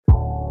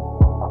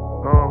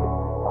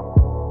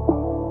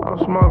I'm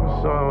smoking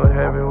something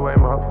heavy,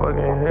 weigh my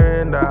fucking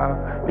hand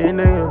out. These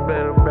niggas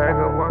better back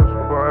up, watch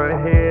before I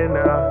hand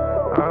out.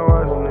 I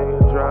watch a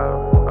nigga drop,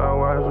 I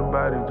watch a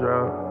body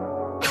drop.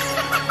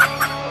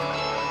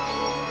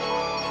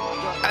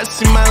 I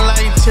see my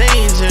life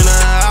changing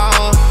an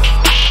hour.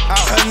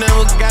 I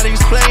never gotta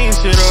explain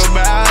shit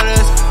about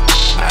us.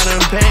 I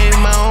done paid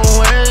my own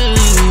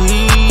way.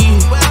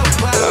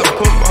 I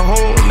put my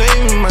whole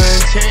name in my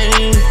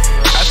chain.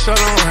 I showed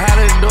them how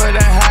to do it,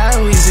 that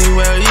how easy,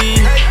 well,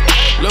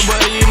 look, boy,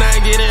 you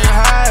not getting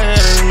higher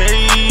than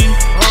me.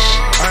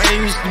 I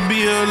used to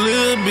be a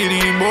little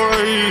bitty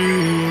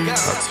boy.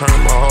 I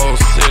turned my whole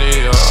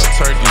city up,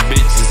 turned these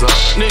bitches up.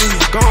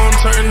 Niggas gon'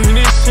 turn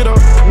this shit up,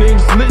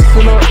 niggas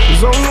listen up.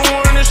 Cause I'm the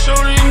one that show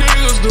these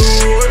niggas the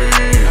way.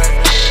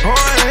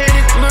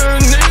 Hard-headed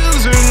little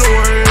niggas in the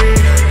way.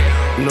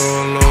 No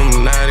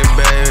Illuminati,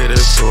 baby,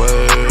 this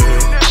way.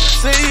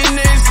 Say your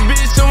next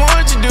bitch, I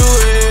want you do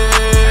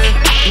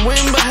it.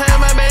 Went behind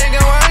my back,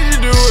 I want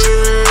you do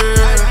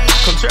it.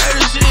 Come try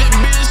this shit,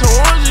 bitch, I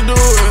want you do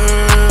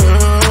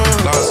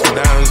it. Lost some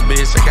diamonds,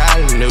 bitch, I got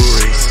a new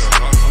wrist.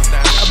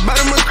 I bought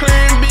a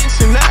McLaren,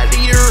 bitch, and not the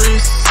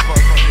Urus.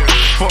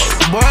 Fuck,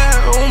 boy, I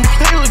don't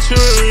play with you,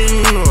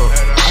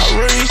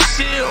 I run this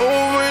shit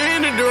over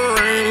into the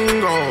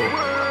ring,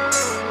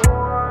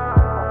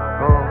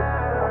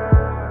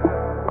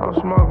 I'm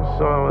smoking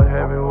something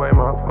heavy, weigh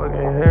my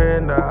fucking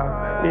hand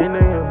out. These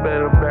niggas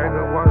better back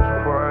up, watch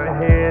before I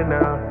hand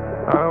out.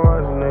 I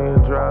watch a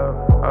nigga drop,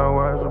 I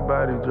watch a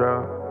body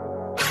drop.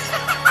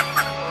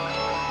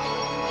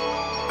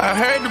 I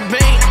heard the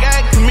bank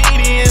got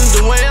comedians,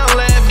 the way I'm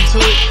laughing to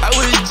it. I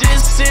was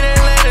just in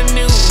Atlanta,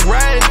 nigga,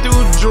 riding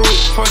through the druid.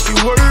 Fuck you,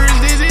 word.